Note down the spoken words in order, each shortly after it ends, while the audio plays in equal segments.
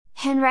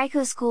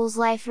Henrico School's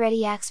Life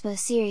Ready Expo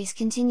series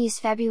continues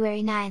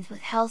February 9th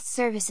with Health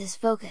Services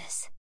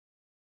focus.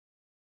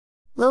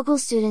 Local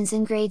students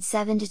in grades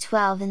 7 to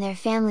 12 and their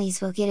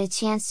families will get a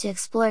chance to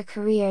explore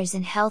careers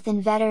in health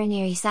and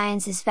veterinary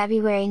sciences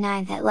February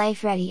 9th at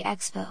Life Ready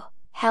Expo,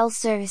 Health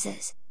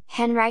Services,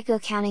 Henrico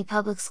County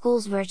Public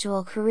Schools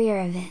virtual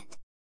career event.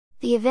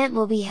 The event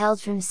will be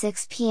held from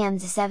 6 p.m.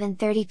 to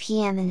 7:30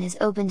 p.m. and is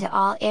open to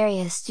all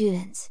area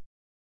students.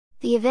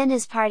 The event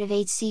is part of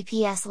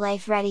HCPS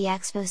Life Ready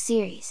Expo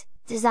series,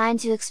 designed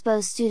to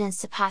expose students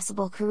to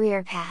possible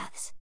career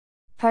paths.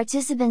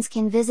 Participants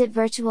can visit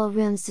virtual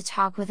rooms to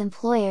talk with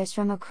employers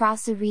from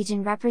across the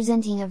region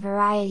representing a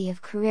variety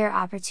of career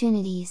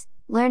opportunities,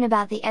 learn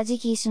about the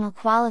educational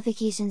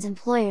qualifications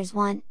employers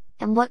want,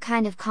 and what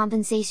kind of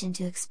compensation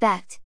to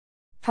expect.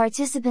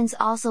 Participants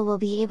also will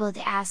be able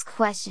to ask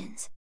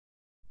questions.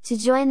 To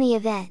join the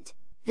event,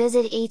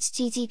 visit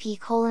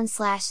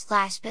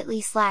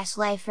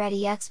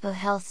http://bit.ly/LifeReadyExpo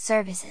Health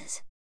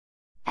Services.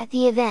 At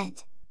the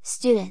event,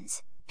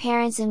 students,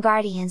 parents and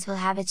guardians will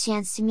have a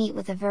chance to meet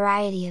with a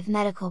variety of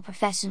medical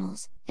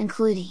professionals,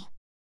 including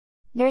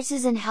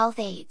nurses and health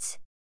aides,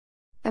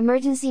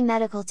 emergency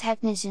medical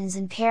technicians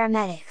and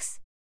paramedics,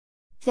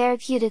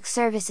 therapeutic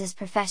services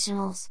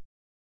professionals,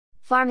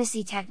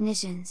 pharmacy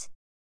technicians,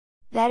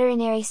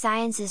 veterinary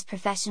sciences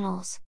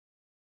professionals.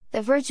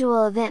 The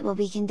virtual event will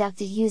be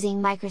conducted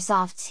using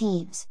Microsoft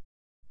Teams.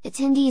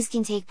 Attendees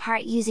can take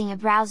part using a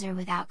browser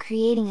without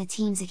creating a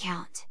Teams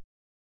account.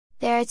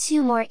 There are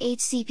 2 more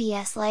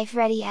HCPS Life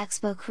Ready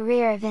Expo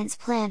career events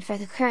planned for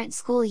the current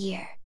school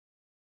year.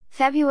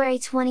 February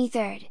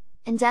 23rd,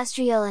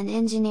 Industrial and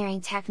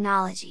Engineering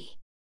Technology.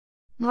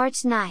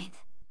 March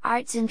 9th,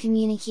 Arts and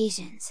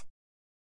Communications.